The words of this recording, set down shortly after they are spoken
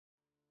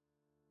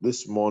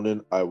This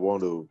morning, I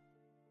want to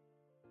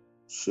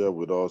share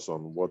with us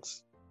on what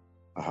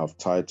I have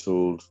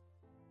titled,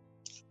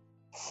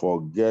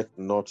 Forget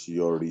Not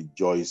Your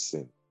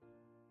Rejoicing.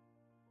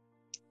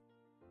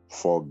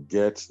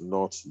 Forget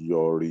not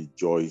your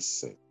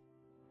rejoicing.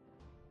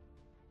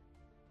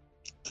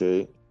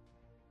 Okay.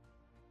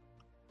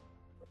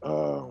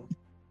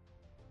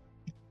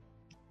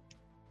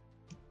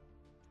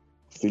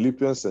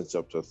 Philippians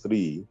chapter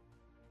 3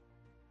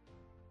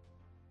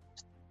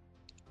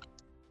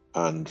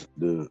 and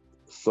the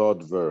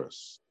third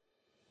verse.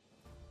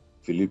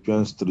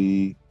 Philippians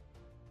 3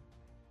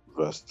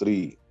 verse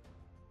 3.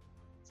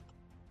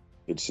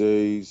 It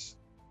says,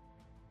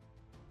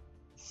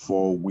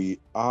 for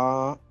we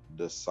are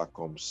the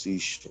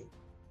circumcision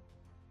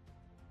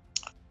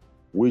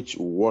which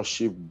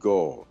worship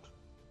God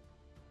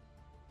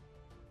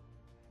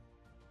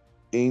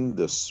in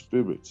the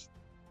Spirit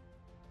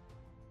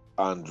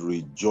and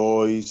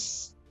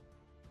rejoice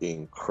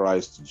in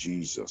Christ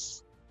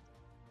Jesus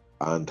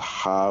and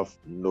have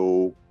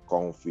no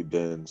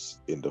confidence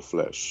in the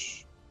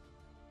flesh.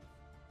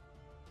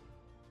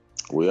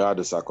 We are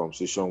the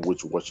circumcision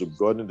which worship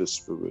God in the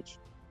Spirit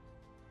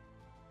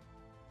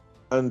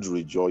and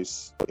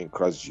rejoice in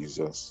Christ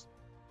Jesus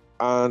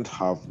and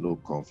have no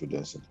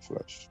confidence in the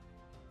flesh.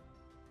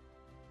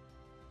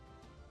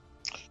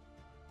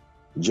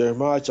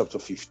 Jeremiah chapter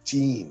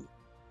 15.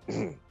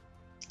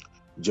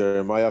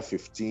 Jeremiah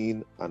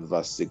 15 and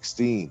verse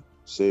 16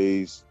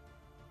 says,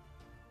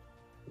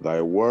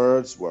 thy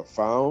words were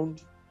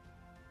found,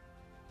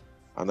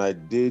 and I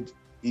did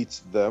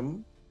eat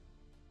them,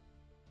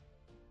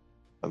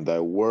 and thy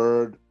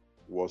word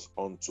was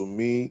unto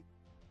me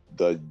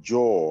the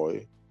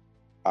joy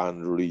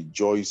and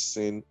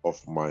rejoicing of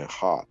my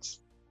heart.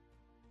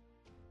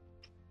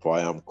 For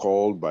I am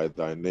called by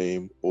thy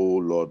name, O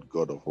Lord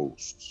God of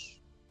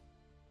hosts.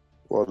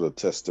 What a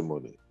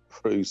testimony.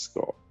 Praise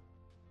God.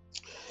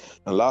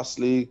 And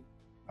lastly,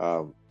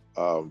 let's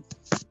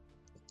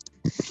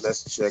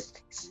check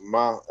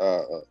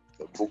the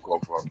book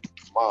of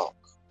Mark.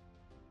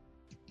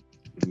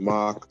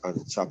 Mark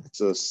and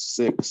chapter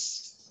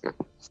 6.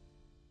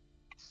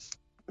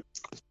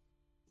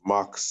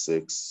 Mark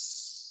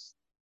 6,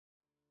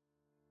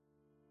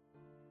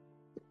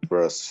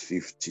 verse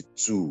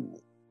 52.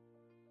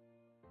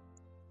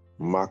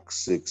 Mark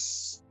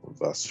 6,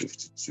 verse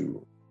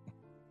 52.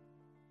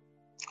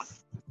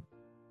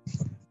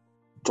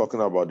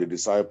 Talking about the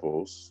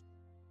disciples,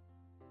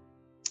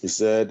 he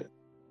said,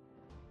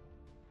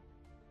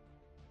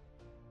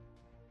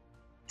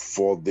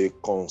 for they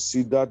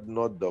considered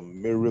not the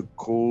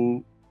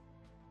miracle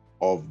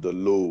of the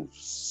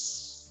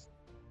loaves,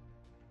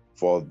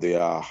 for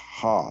their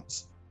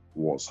heart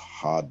was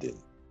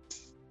hardened.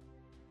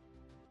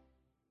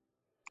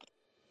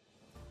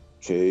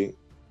 Okay,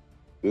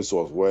 this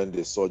was when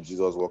they saw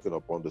Jesus walking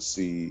upon the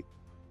sea,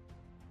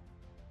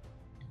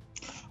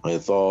 and they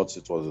thought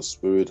it was a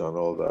spirit and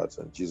all that.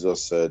 And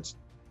Jesus said,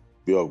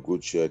 be of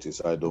good cheer. He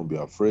said, don't be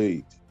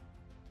afraid.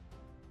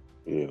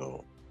 You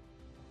know,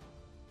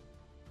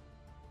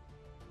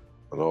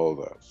 and all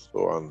that.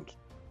 So, and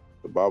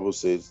the Bible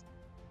says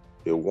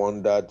they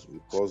wondered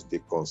because they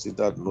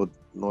considered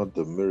not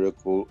the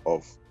miracle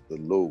of the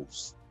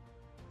loaves,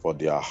 for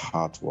their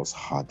heart was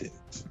hardened.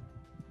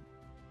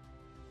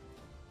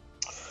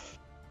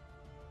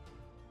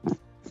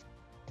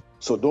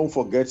 So don't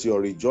forget your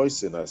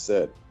rejoicing, I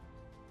said.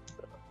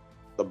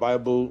 The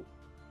Bible,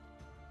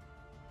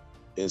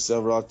 in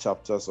several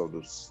chapters of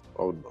this,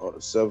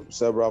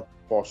 several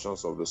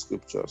portions of the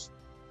scriptures,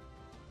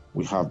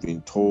 we have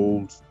been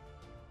told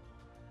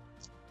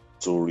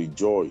to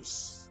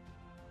rejoice.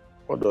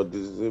 What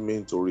does it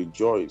mean to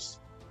rejoice?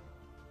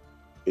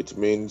 It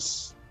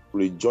means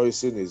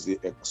rejoicing is the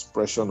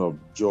expression of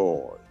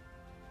joy.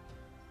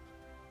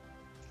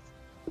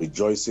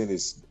 Rejoicing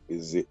is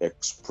the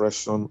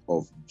expression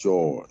of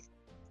joy.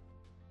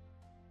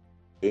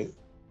 Okay?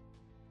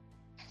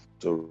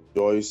 To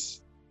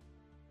rejoice,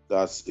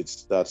 that's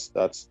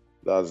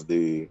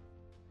the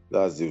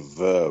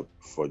verb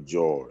for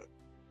joy.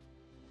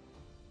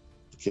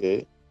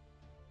 Okay?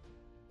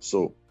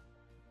 So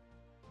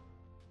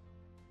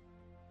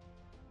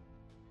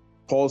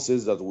Paul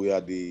says that we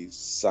are the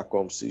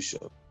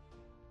circumcision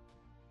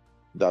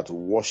that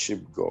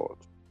worship God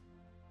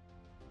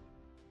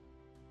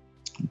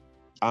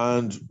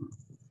and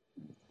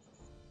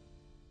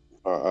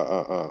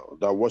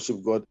that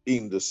worship God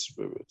in the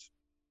Spirit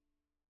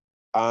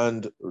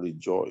and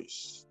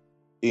rejoice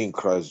in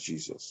Christ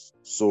Jesus.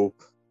 So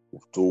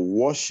to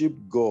worship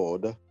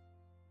God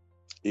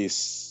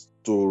is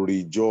to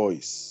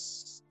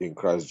rejoice in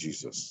Christ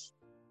Jesus.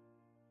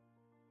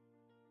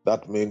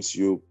 That means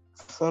you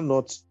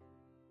cannot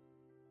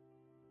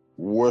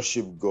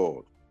worship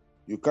God.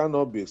 You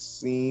cannot be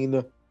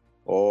seen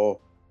or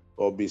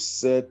be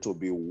said to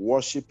be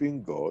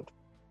worshiping God,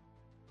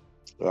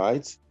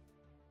 right,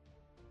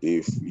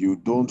 if you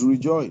don't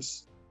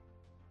rejoice.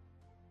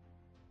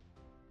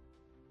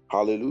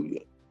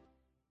 Hallelujah.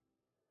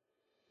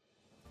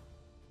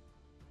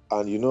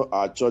 And you know,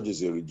 our church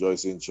is a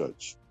rejoicing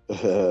church.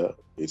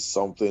 It's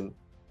something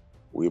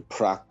we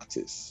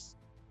practice.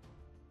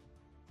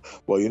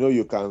 But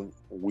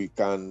we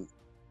can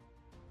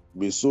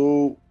be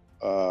so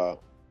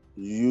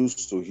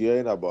used to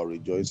hearing about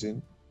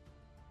rejoicing,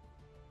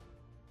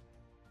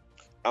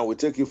 and we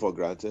take it for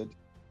granted,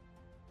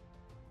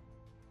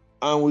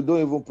 and we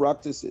don't even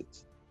practice it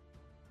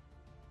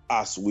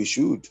as we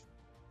should.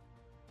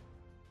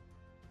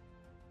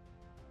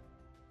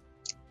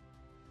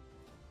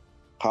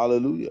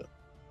 Hallelujah.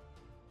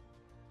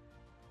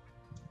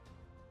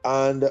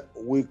 And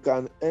we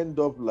can end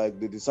up like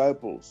the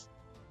disciples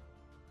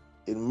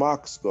in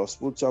Mark's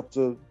Gospel,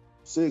 chapter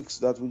 6,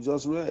 that we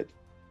just read.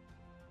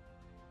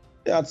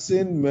 They had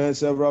seen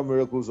several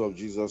miracles of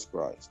Jesus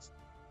Christ.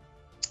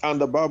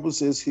 And the Bible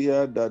says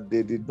here that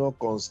they did not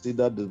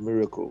consider the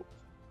miracle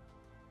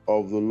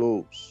of the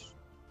loaves,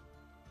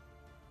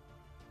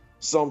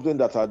 something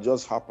that had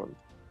just happened,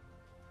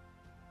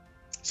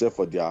 except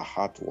for their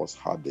heart was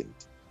hardened.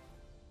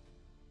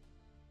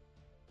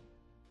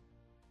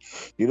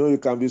 You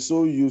can be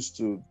so used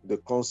to the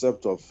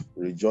concept of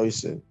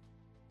rejoicing.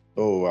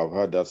 Oh, I've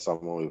heard that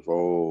sermon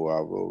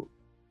before.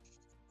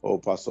 Oh,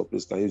 Pastor,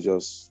 please, can you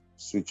just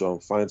switch on,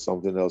 find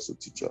something else to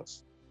teach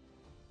us,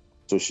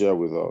 to share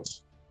with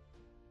us?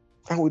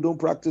 And we don't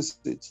practice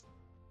it.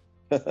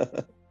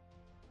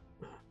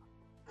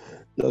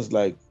 Just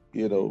like,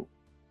 we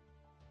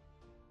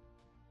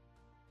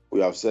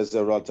have said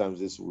several times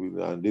this week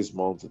and this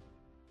month,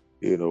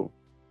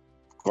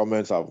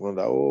 comments have gone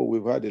that,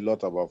 we've heard a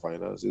lot about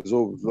finances.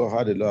 We've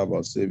heard a lot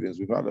about savings.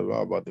 We've heard a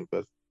lot about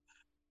investment.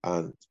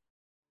 And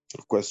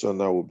the question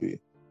now will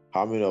be,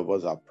 how many of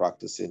us are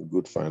practicing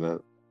good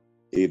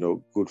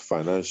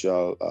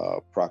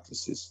financial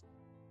practices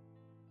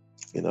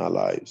in our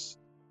lives?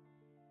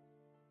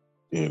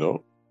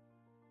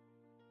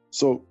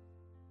 So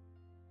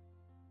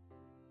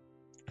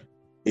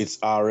it's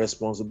our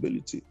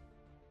responsibility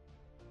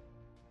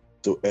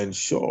to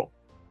ensure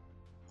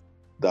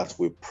that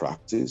we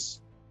practice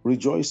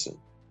rejoicing.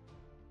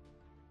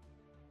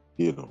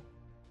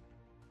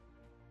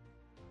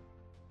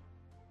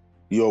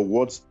 Your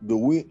words,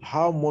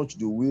 how much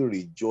do we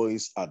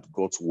rejoice at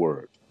God's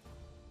word?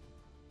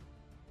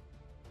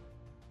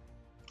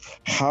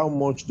 How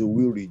much do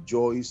we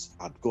rejoice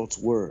at God's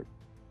word?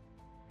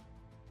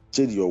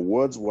 Said your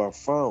words were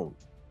found,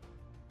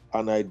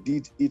 and I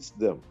did eat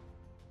them.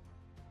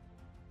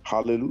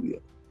 Hallelujah.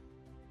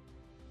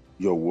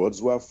 Your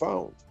words were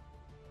found.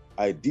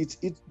 I did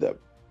eat them.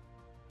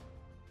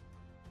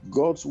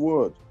 God's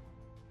word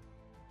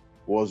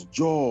was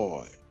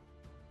joy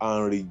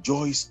and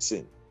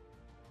rejoicing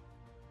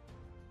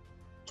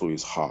to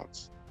his heart.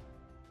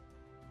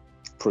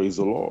 Praise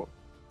the Lord.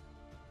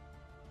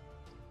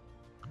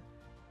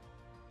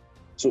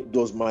 So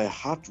does my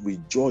heart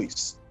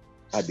rejoice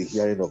at the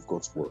hearing of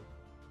God's word?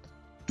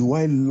 Do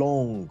I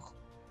long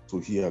to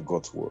hear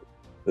God's word?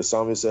 The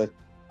psalmist said,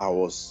 I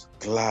was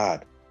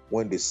glad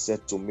when they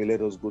said to me,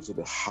 let us go to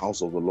the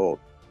house of the Lord.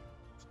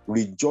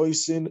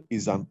 Rejoicing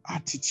is an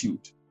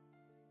attitude.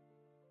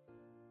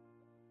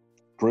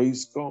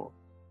 Praise God.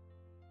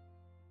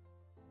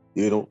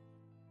 In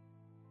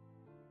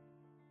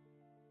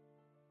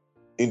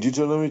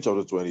Deuteronomy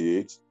chapter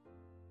 28,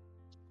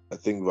 I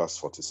think verse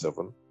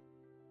 47,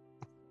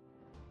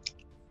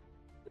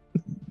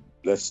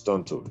 let's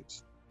turn to it.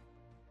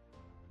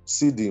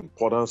 See the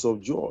importance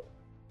of joy.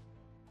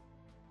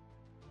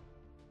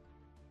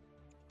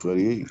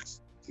 28, I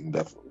think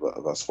that's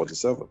verse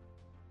 47.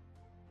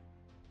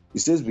 It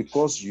says,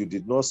 because you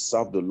did not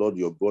serve the Lord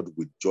your God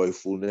with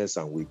joyfulness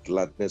and with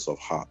gladness of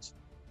heart,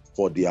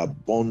 for the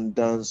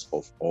abundance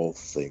of all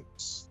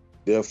things.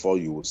 Therefore,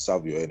 you will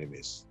serve your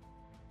enemies.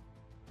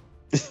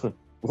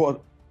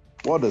 What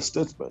a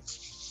statement.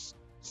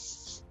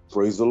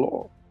 Praise the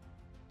Lord.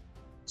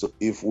 So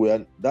if we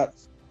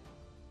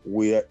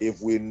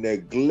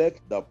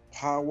neglect the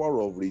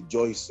power of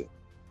rejoicing,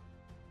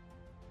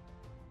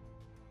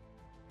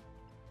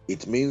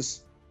 it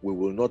means we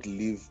will not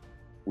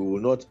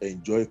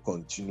enjoy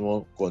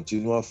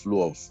continual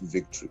flow of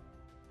victory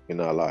in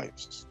our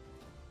lives.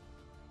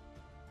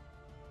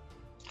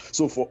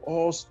 So for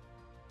us,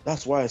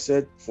 that's why I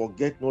said,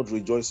 forget not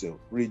rejoicing.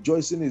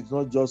 Rejoicing is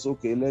not just,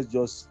 okay, let's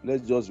just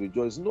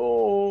rejoice.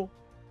 No.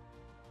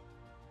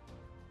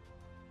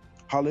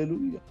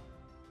 Hallelujah.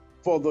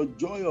 For the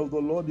joy of the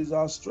Lord is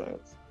our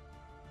strength.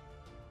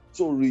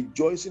 So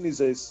rejoicing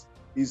is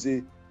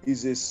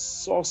a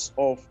source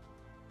of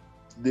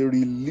the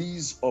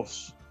release of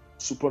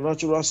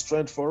supernatural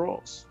strength for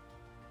us,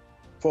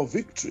 for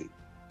victory,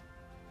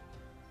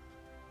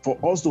 for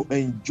us to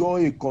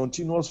enjoy a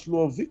continuous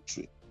flow of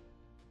victory.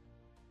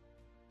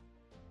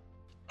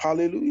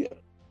 Hallelujah.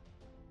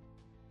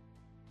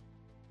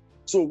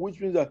 So which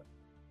means that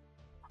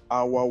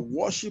our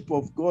worship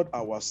of God,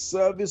 our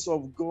service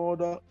of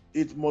God,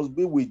 it must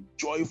be with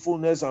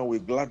joyfulness and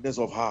with gladness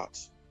of heart.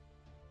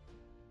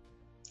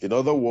 In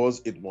other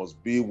words, it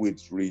must be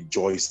with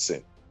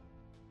rejoicing.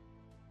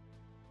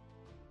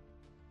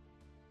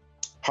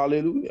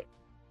 Hallelujah.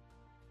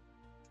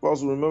 Of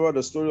course, remember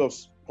the story of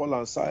Paul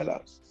and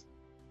Silas.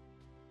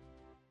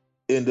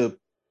 in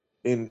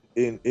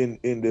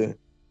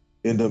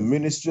the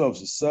ministry of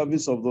the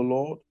service of the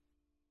Lord,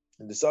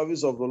 in the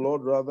service of the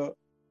Lord rather,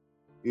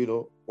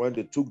 when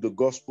they took the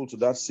gospel to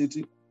that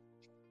city,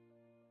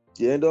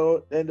 he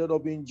ended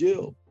up in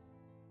jail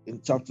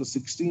in chapter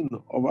 16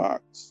 of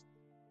Acts.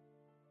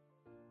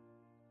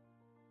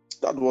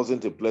 That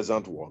wasn't a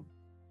pleasant one.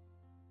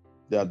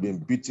 They had been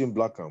beaten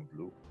black and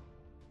blue,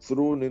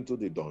 thrown into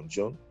the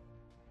dungeon.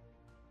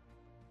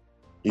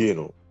 They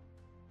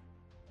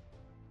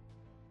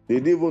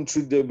didn't even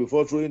treat them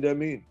before throwing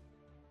them in.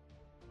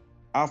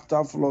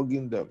 After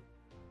flogging them,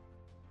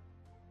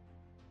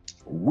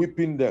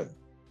 whipping them,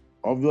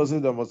 obviously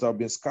there must have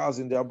been scars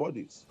in their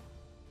bodies.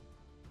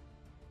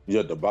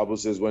 Yet the Bible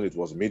says when it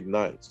was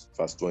midnight,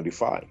 verse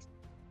 25,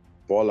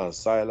 Paul and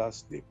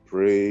Silas, they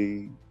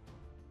prayed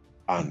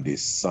and they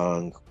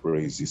sang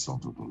praises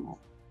unto the Lord.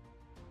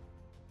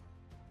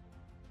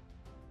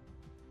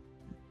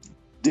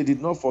 They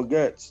did not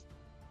forget.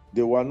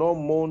 They were not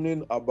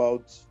mourning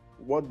about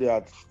what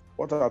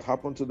had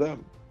happened to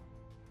them.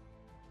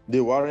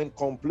 They weren't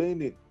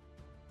complaining.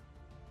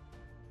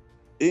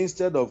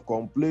 Instead of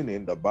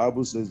complaining, the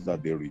Bible says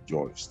that they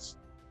rejoiced.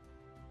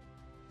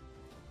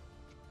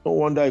 No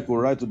wonder I could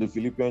write to the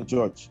Philippian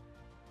church.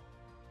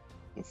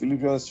 In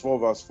Philippians 4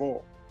 verse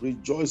 4,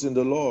 rejoice in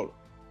the Lord.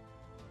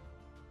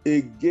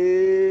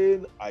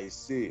 Again, I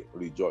say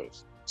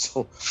rejoice.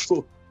 So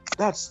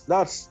that's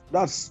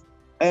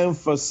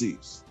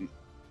emphasis.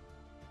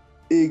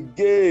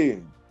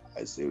 Again,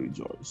 I say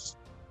rejoice.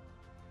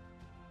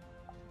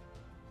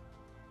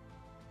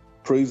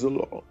 Praise the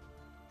Lord.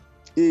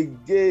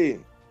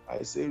 Again,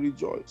 I say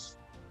rejoice.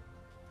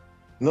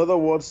 In other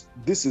words,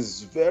 this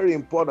is very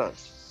important.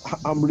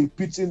 I'm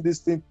repeating this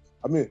thing.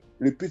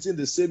 Repeating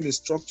the same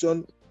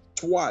instruction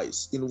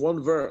twice in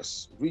one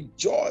verse.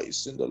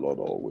 Rejoice in the Lord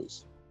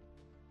always.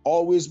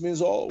 Always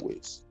means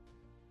always.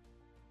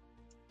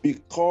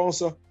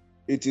 Because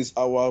it is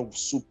our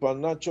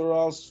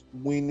supernatural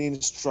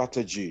winning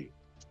strategy.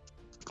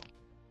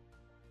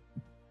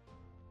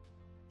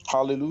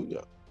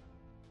 Hallelujah.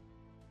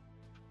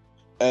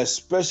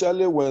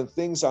 Especially when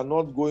things are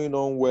not going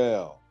on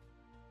well,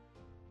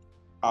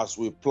 as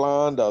we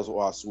planned, as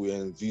we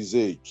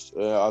envisaged,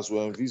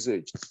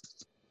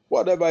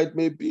 whatever it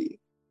may be.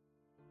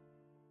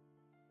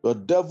 The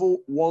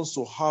devil wants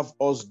to have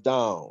us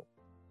down.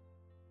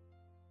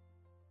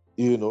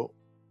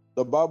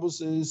 The Bible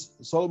says,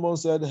 Solomon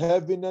said,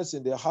 heaviness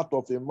in the heart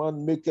of a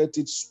man maketh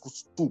it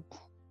stoop.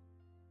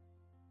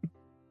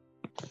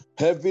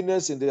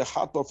 Heaviness in the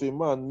heart of a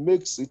man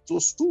makes it to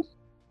stoop.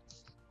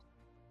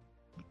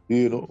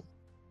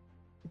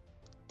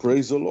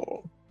 Praise the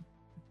Lord.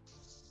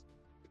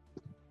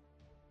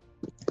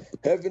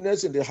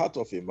 Heaviness in the heart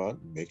of a man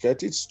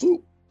maketh it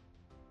stoop.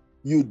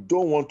 You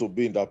don't want to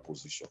be in that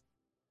position.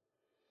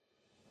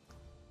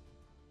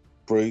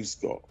 Praise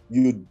God.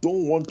 You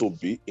don't want to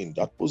be in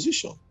that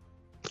position.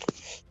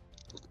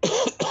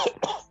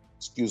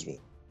 Excuse me.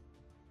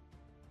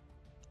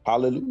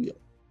 Hallelujah.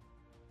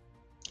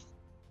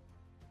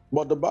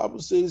 But the Bible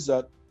says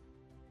that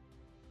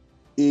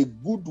a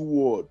good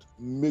word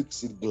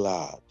makes it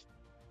glad.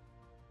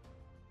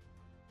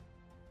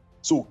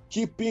 So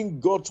keeping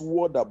God's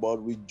word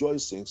about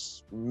rejoicing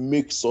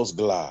makes us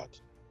glad.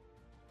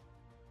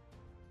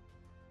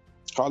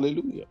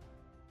 Hallelujah.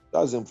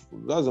 That's in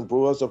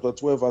Proverbs chapter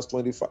 12, verse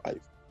 25.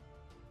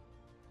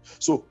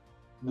 So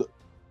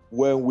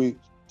when we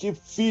keep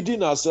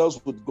feeding ourselves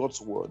with God's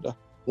word,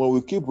 when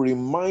we keep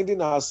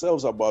reminding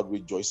ourselves about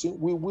rejoicing,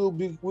 we will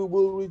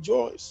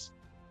rejoice.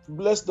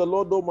 Bless the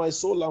Lord, O my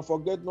soul, and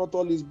forget not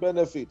all his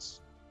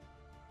benefits.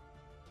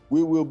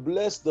 We will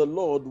bless the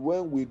Lord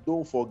when we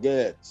don't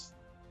forget.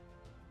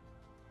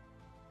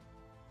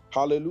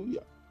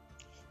 Hallelujah.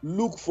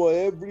 Look for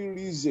every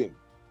reason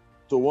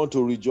to want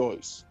to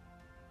rejoice.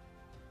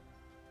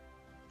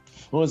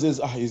 One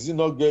says, is it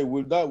not good?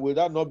 Will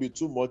that not be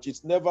too much?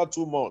 It's never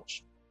too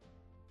much.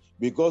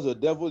 Because the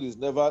devil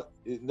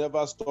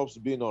never stops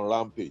being on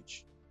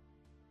rampage.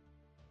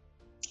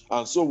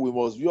 And so we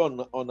must be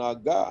on our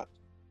guard.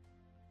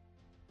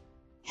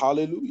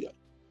 Hallelujah.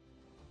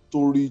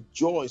 To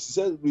rejoice. He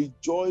says,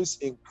 rejoice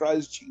in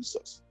Christ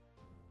Jesus.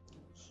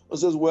 One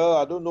says, well,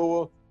 I don't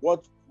know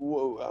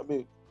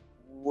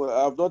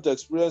I've not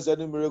experienced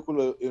any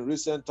miracle in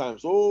recent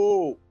times.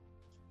 Oh,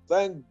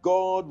 thank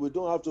God we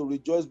don't have to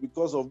rejoice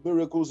because of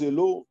miracles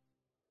alone.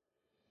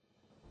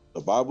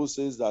 The Bible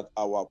says that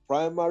our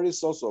primary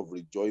source of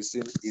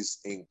rejoicing is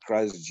in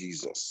Christ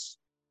Jesus.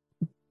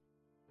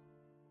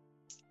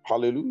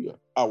 Hallelujah.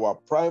 Our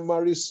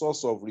primary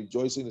source of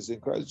rejoicing is in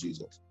Christ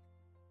Jesus.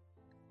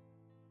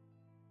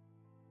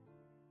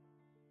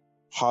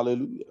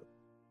 Hallelujah.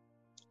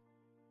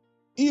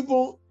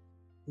 Even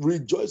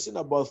rejoicing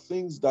about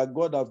things that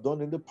God have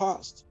done in the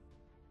past.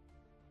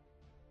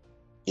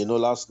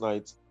 Last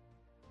night,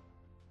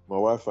 my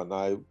wife and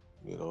I,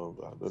 I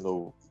don't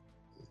know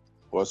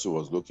what she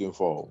was looking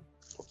for.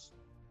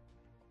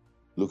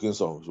 She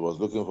was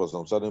looking for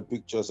some certain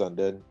pictures, and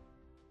then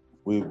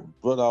we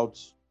brought out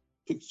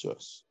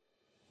pictures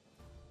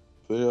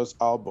various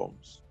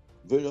albums,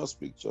 various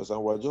pictures,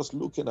 and we're just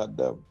looking at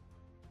them.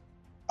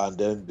 And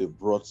then they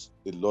brought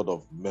a lot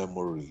of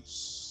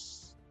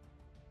memories,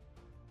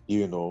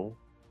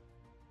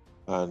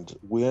 and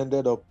we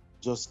ended up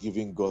just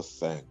giving God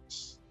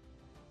thanks.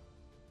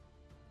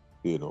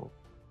 We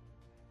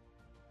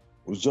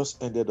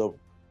just ended up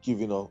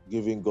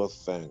giving God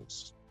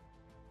thanks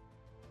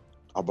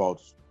about,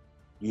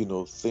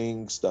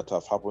 things that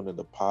have happened in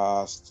the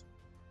past,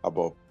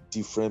 about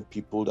different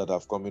people that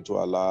have come into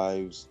our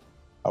lives,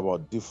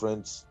 about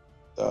different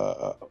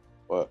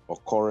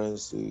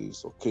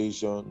occurrences,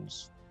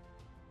 occasions,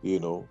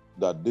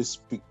 that these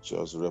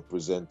pictures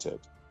represented.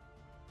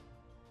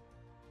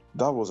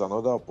 That was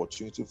another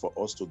opportunity for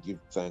us to give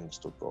thanks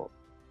to God.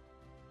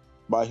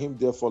 By him,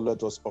 therefore,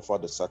 let us offer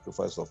the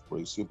sacrifice of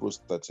praise.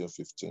 Hebrews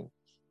 13:15.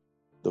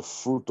 The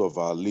fruit of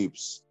our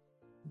lips,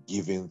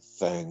 giving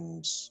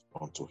thanks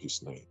unto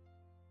his name.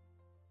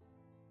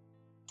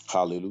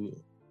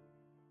 Hallelujah.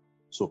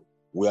 So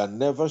we are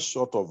never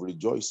short of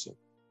rejoicing,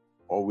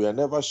 or we are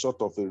never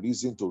short of a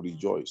reason to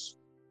rejoice,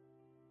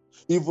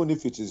 even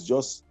if it is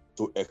just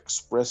to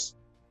express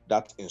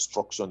that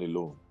instruction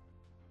alone.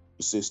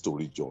 It says to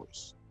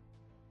rejoice.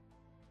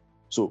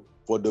 So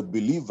for the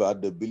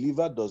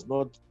believer does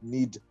not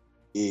need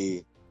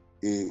any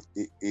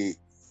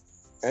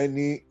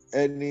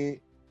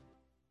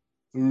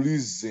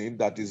reason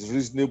that is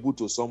reasonable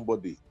to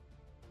somebody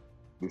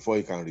before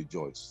he can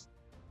rejoice.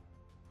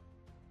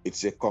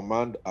 It's a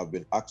command. I've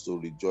been asked to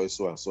rejoice,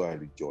 so and so I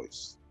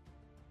rejoice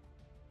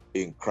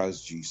in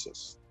Christ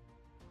Jesus.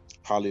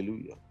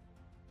 Hallelujah.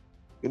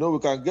 We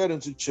can get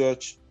into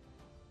church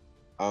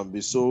and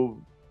be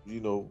so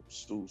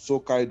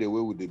carried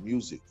away with the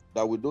music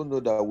that we don't know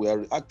that we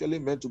are actually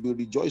meant to be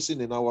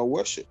rejoicing in our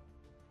worship.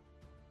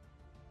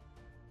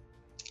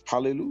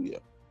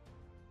 Hallelujah.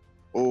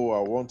 Oh, I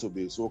want to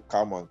be so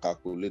calm and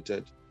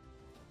calculated.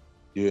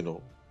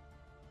 No,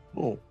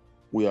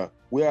 we are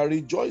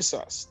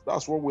rejoicers.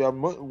 That's what we are.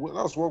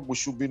 That's what we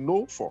should be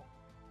known for.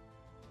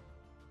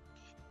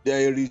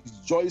 They are a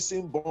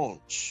rejoicing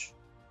bunch,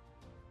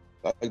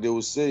 like they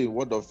will say in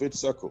Word of Faith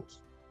circles.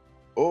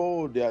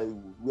 Oh, we are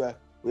a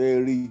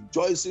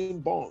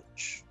rejoicing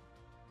bunch.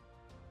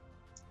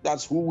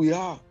 That's who we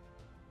are.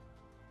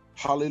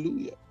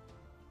 Hallelujah.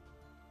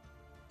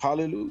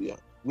 Hallelujah.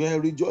 We are a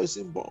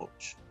rejoicing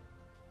bunch.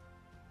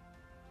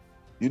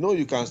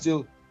 You can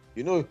still,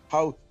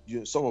 how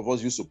some of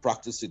us used to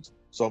practice it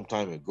some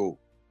time ago.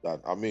 That,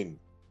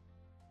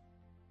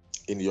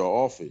 in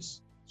your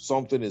office,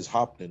 something is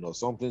happening or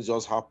something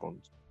just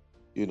happened.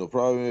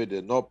 Probably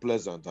they're not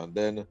pleasant, and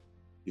then,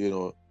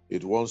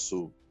 it wants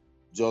to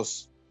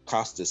just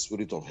cast a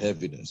spirit of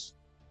heaviness.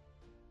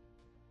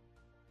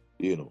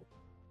 You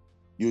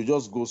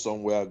just go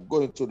somewhere,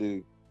 go into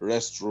the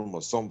restroom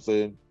or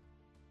something,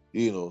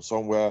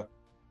 somewhere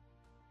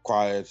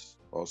quiet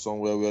or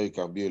somewhere where you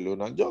can be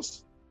alone and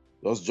just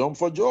jump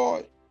for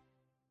joy.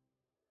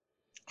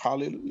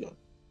 Hallelujah.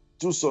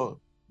 Do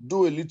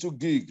a little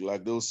gig,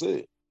 like they'll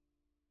say.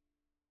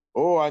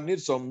 Oh, I need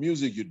some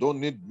music. You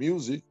don't need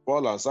music.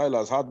 Paul and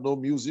Silas had no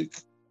music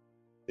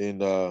they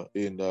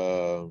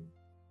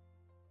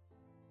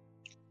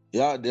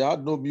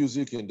had no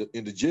music in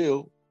the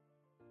jail,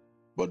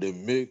 but they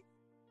make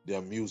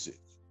their music.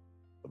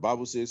 The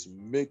Bible says,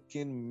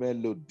 making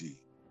melody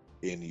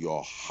in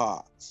your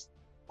heart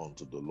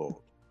unto the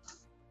Lord.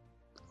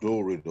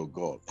 Glory to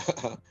God.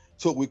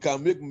 So we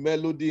can make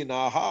melody in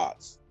our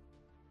hearts.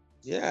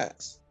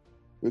 Yes.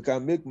 We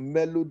can make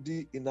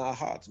melody in our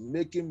hearts.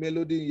 Making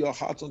melody in your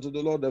heart unto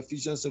the Lord,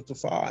 Ephesians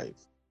 5.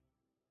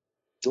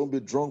 Don't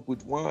be drunk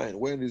with wine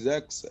when it is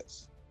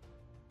excess,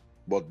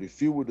 but be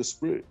filled with the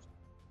Spirit.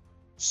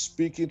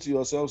 Speaking to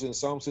yourselves in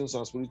psalms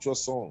and spiritual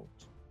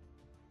songs,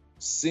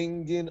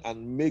 singing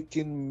and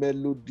making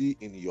melody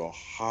in your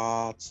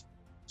heart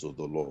to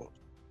the Lord.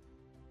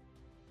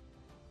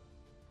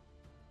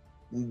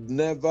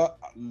 Never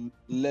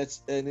let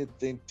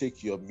anything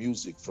take your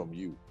music from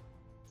you,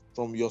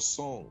 from your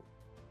song.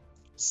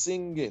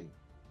 Singing,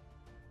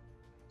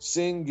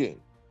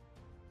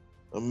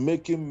 and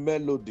making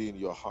melody in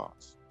your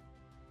heart.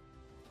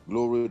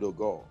 Glory to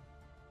God.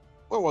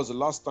 When was the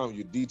last time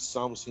you did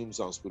psalms, hymns,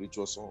 and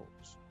spiritual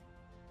songs?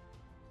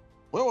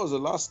 When was the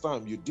last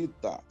time you did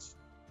that?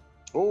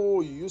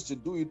 Oh, you used to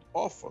do it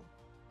often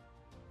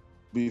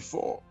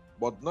before,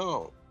 but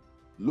now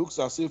looks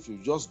as if you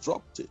just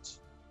dropped it.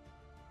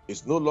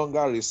 It's no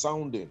longer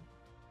resounding.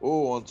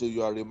 Oh, until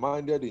you are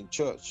reminded in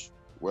church.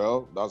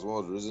 Well, that's one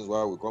of the reasons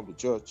why we come to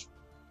church.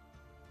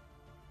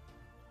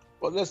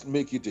 But let's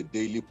make it a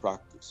daily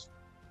practice.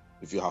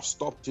 If you have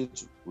stopped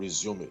it,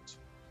 resume it.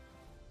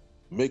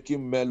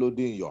 Making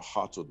melody in your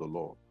heart to the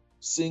Lord.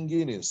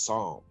 Singing in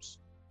psalms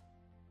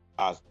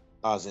as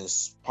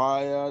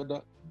inspired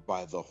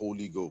by the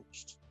Holy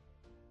Ghost.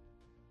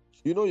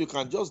 You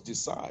can just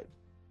decide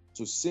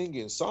to sing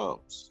in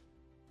psalms,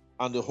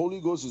 and the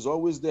Holy Ghost is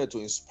always there to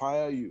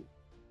inspire you.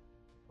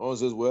 One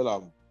says,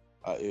 well,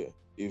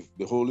 if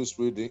the Holy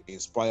Spirit didn't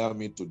inspire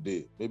me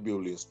today, maybe it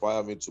will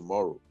inspire me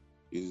tomorrow.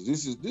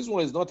 This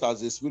one is not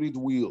as the Spirit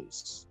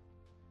wills.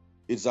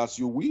 It's as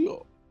you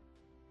will,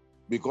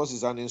 because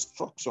it's an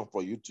instruction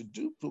for you to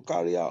do, to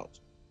carry out.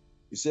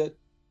 He said,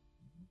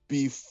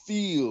 be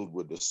filled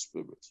with the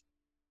Spirit.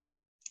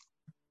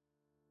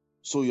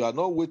 So you are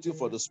not waiting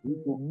for the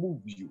Spirit to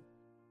move you.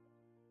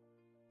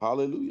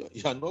 Hallelujah.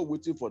 You are not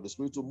waiting for the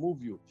Spirit to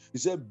move you. He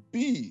said,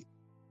 be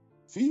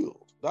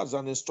filled. That's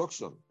an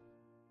instruction.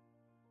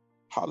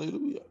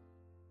 Hallelujah.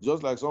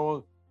 Just like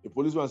a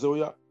policeman say, oh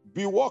yeah,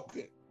 be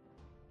walking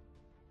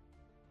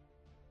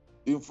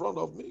in front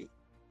of me.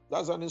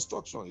 That's an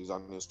instruction. It's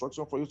an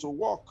instruction for you to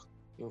walk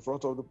in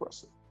front of the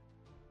person.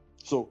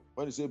 So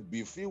when you say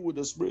be filled with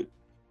the Spirit,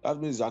 that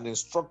means an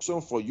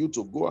instruction for you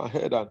to go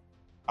ahead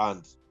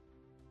and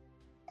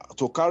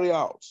to carry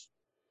out.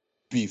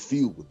 Be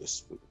filled with the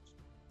Spirit.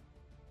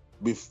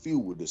 Be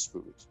filled with the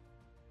Spirit.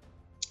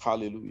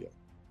 Hallelujah.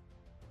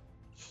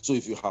 So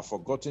if you have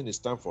forgotten, it's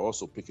time for us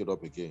to pick it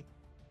up again.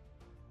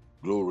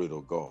 Glory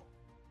to God.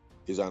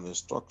 It's an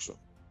instruction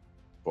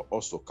for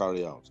us to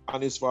carry out.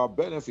 And it's for our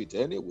benefit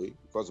anyway,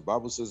 because the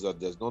Bible says that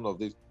there's none of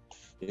these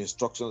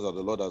instructions that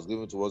the Lord has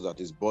given to us that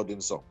is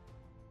burdensome.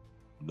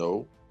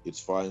 No, it's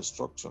for our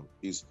instruction.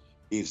 It's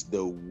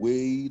the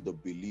way the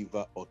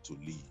believer ought to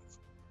live.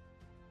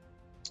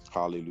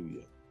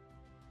 Hallelujah.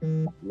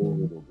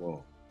 Glory to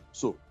God.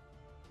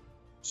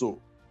 So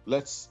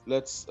let's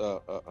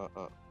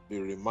be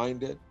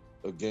reminded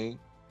again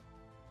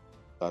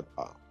that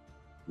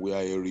we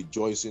are a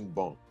rejoicing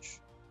bunch.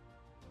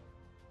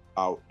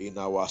 In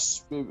our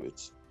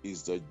spirit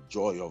is the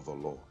joy of the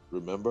Lord.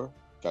 Remember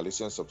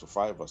Galatians chapter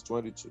 5 verse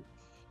 22.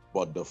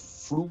 But the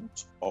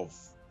fruit of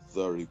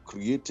the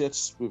recreated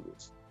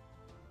spirit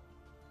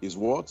is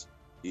what?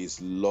 Is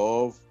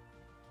love,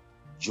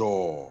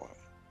 joy.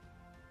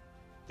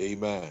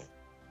 Amen.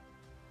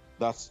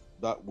 That's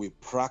that we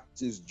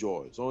practice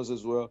joy. Someone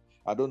says, well,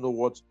 I don't know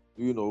what,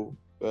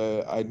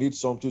 I need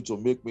something to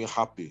make me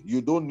happy.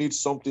 You don't need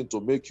something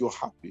to make you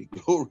happy.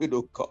 Glory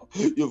to God.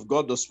 You've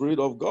got the Spirit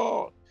of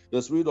God,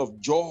 the Spirit of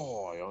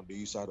joy on the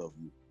inside of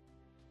you.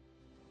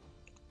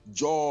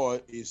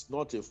 Joy is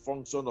not a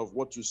function of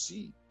what you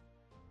see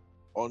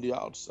on the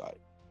outside.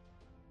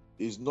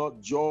 It's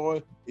not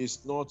joy.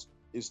 It's not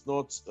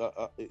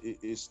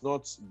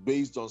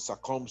based on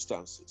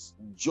circumstances.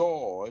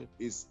 Joy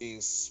is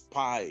in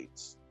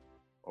spite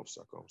of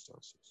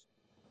circumstances.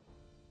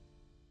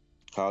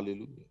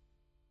 Hallelujah.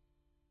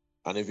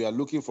 And if you are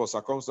looking for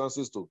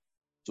circumstances to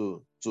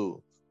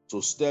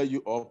stir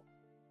you up,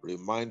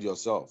 remind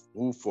yourself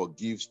who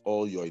forgives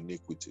all your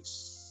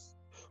iniquities,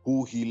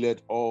 who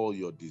healed all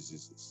your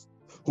diseases,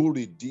 who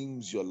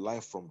redeems your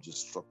life from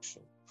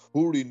destruction,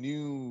 who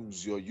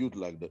renews your youth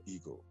like the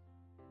eagle.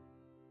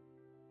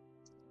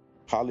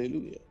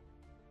 Hallelujah.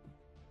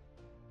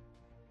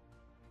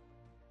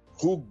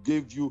 Who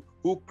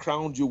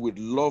crowned you with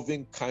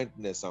loving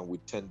kindness and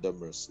with tender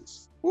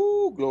mercies.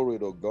 Oh, glory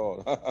to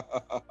God.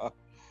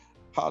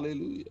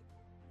 Hallelujah.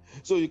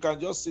 So you can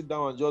just sit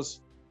down and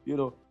just,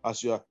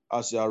 as you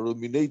are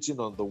ruminating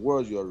on the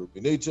word, you are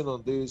ruminating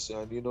on this,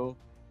 and you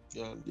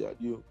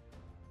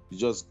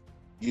just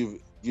give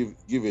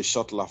a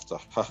short laughter.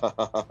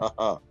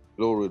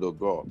 Glory to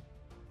God.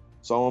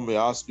 Someone may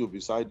ask you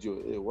beside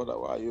you, hey, what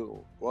are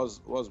you?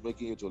 What's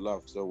making you to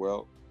laugh? So,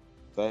 well,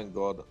 thank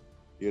God,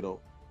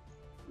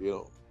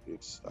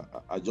 it's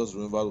I just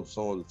remember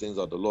some of the things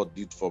that the Lord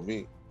did for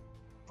me.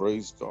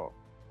 Praise God.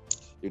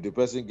 If the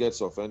person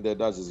gets offended,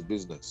 that's his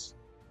business.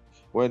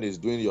 When he's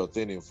doing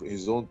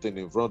his own thing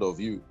in front of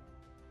you,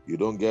 you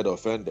don't get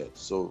offended.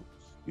 So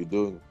I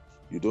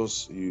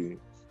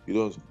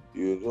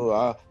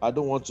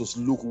don't want to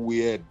look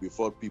weird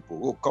before people.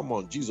 Oh, come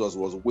on, Jesus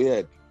was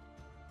weird.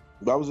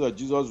 The Bible says that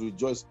Jesus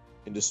rejoiced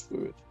in the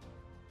Spirit.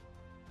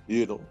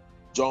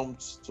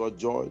 Jumped for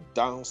joy,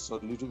 danced a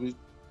little bit.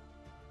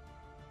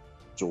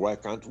 So why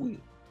can't we?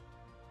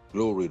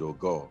 Glory to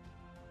God.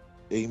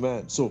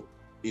 Amen. So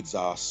it's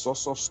our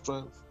source of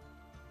strength.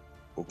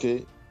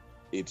 Okay?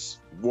 It's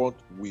what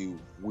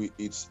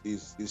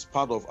it's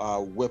part of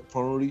our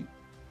weaponry,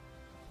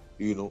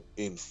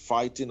 in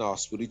fighting our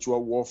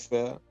spiritual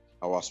warfare,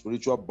 our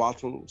spiritual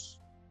battles.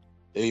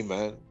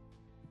 Amen.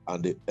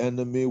 And the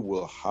enemy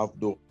will have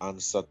no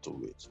answer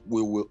to it.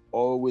 We will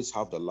always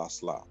have the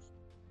last laugh.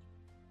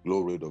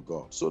 Glory to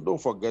God. So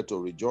don't forget to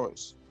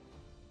rejoice.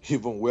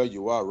 Even where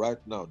you are right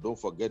now, don't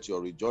forget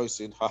your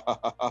rejoicing. Ha ha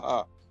ha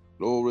ha.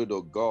 Glory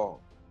to God.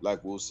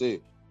 Like we'll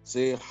say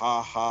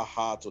ha ha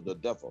ha to the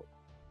devil.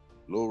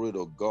 Glory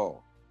to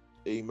God.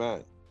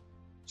 Amen.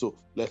 So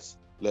let's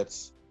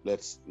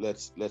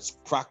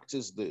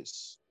practice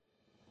this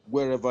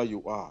wherever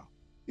you are,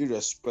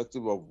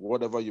 irrespective of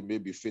whatever you may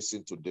be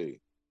facing today.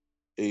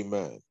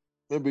 Amen.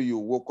 Maybe you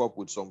woke up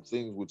with some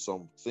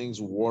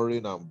things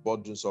worrying and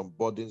burdens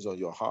on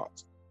your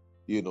heart.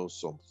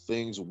 Some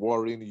things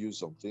worrying you,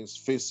 some things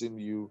facing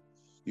you,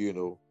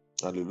 and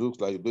it looks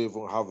like you don't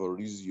even have a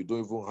reason. You don't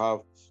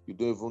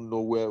even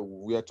know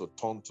where to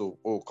turn to.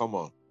 Oh, come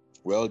on.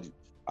 Well,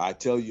 I'm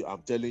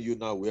telling you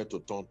now where to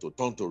turn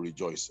to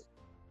rejoicing.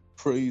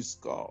 Praise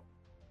God.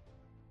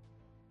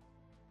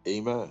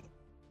 Amen.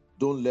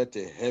 Don't let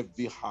a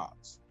heavy heart,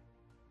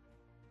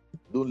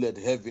 don't let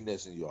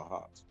heaviness in your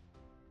heart.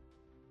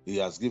 He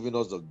has given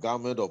us the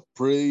garment of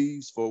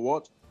praise for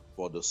what?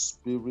 For the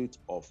spirit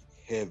of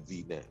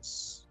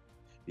heaviness.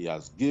 He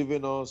has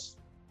given us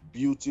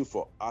beauty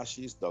for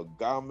ashes, the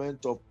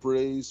garment of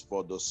praise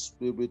for the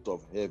spirit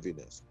of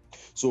heaviness.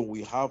 So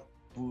we have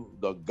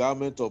the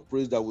garment of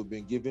praise that we've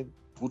been given.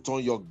 Put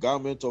on your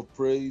garment of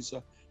praise.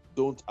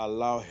 Don't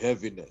allow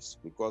heaviness,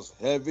 because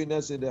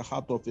heaviness in the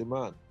heart of a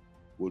man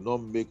will not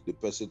make the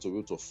person to be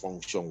able to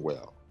function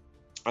well.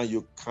 And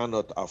you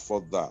cannot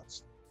afford that.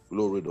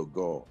 Glory to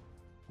God.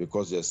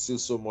 Because there's still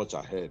so much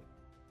ahead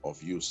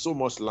of you, so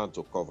much land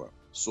to cover,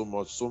 so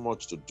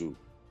much to do.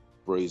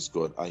 Praise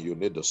God. And you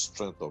need the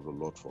strength of the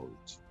Lord for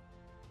it.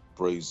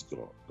 Praise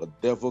God. The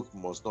devil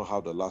must not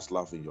have the last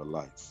laugh in your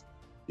life.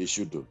 He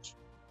shouldn't.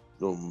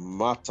 No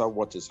matter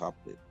what is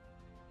happening.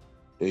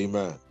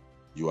 Amen.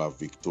 You are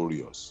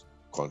victorious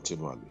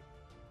continually.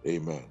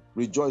 Amen.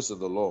 Rejoice in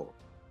the Lord.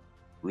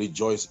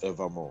 Rejoice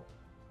evermore.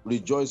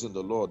 Rejoice in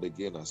the Lord.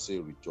 Again, I say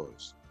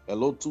rejoice.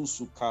 Elotu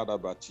sukada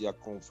batia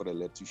confre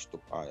letish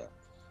topaya.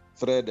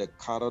 Frede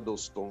carado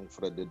stone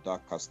frede da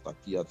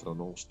castakia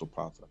tranon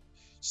stopatra.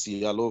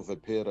 Sialo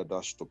vepera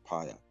dash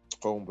topaya.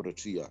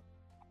 Combretia.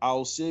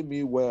 I'll say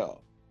me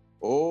well.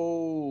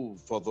 Oh,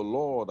 for the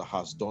Lord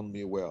has done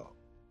me well.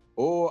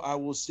 Oh, I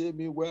will say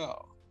me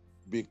well,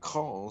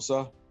 because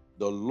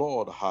the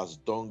Lord has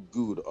done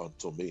good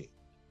unto me.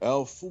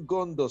 El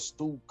fugondo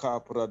stu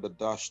capra da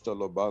dashta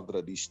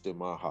lobandra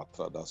dishtema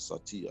hatra da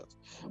satiat.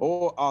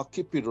 Oh, I'll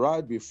keep it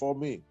right before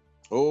me.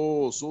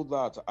 Oh, so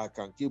that I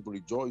can keep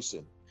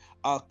rejoicing.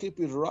 I'll keep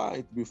it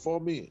right before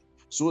me,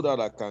 so that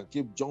I can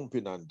keep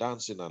jumping and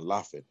dancing and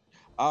laughing.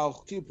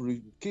 I'll keep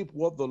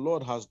what the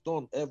Lord has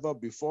done ever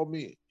before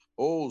me.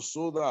 Oh,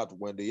 so that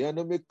when the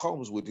enemy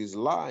comes with his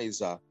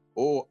lies,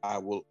 oh, I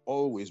will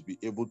always be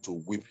able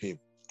to whip him.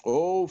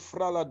 Oh,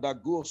 frala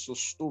dagoso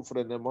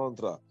stufre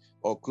nemantra,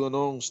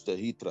 okonon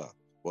stehitra.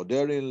 For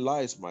therein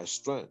lies my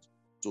strength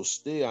to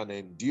stay and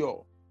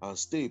endure and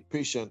stay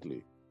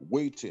patiently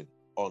waiting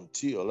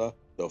until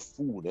the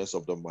fullness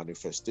of the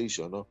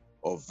manifestation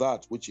of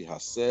that which he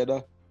has said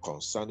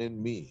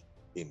concerning me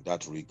in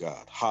that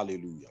regard.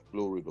 Hallelujah.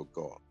 Glory to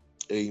God.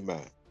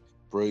 Amen.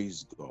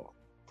 Praise God.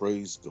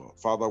 Praise God.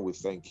 Father, we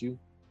thank you.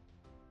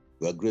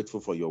 We are grateful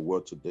for your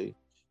word today.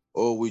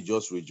 Oh, we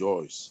just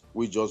rejoice.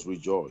 We just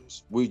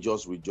rejoice. We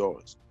just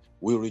rejoice.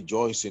 We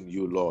rejoice in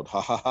you, Lord.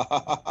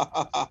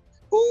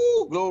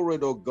 Oh, glory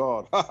to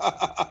God.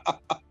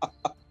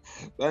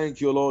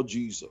 Thank you, Lord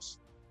Jesus.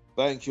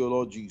 Thank you,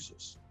 Lord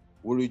Jesus.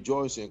 We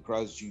rejoice in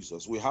Christ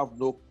Jesus. We have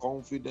no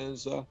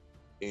confidence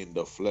in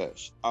the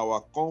flesh.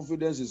 Our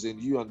confidence is in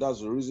you, and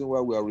that's the reason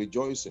why we are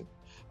rejoicing.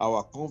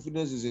 Our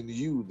confidence is in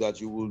you, that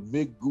you will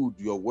make good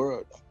your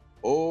word.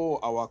 Oh,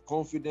 our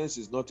confidence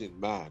is not in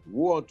man.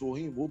 Woe unto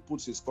him who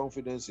puts his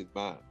confidence in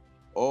man.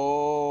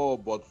 Oh,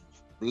 but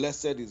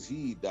blessed is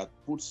he that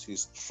puts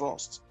his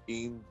trust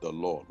in the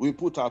Lord. We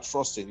put our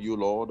trust in you,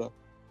 Lord,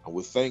 and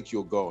we thank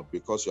you, God,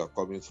 because you are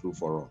coming through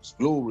for us.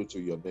 Glory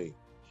to your name,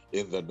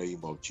 in the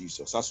name of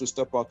Jesus. As we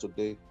step out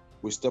today,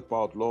 we step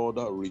out, Lord,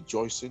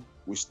 rejoicing.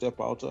 We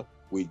step out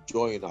with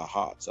joy in our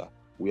hearts.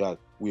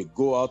 We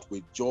go out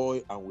with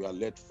joy, and we are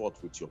led forth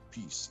with your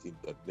peace in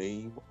the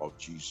name of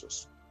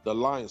Jesus. The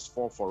lines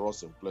fall for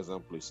us in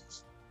pleasant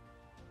places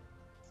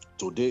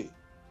today,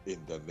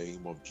 in the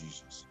name of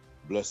Jesus.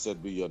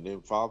 Blessed be your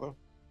name, Father,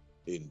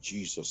 in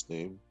Jesus'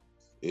 name.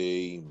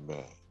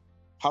 Amen.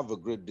 Have a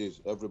great day,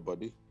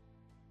 everybody,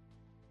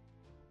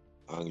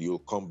 and you'll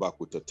come back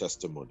with a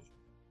testimony.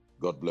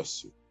 God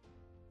bless you.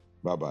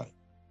 Bye-bye.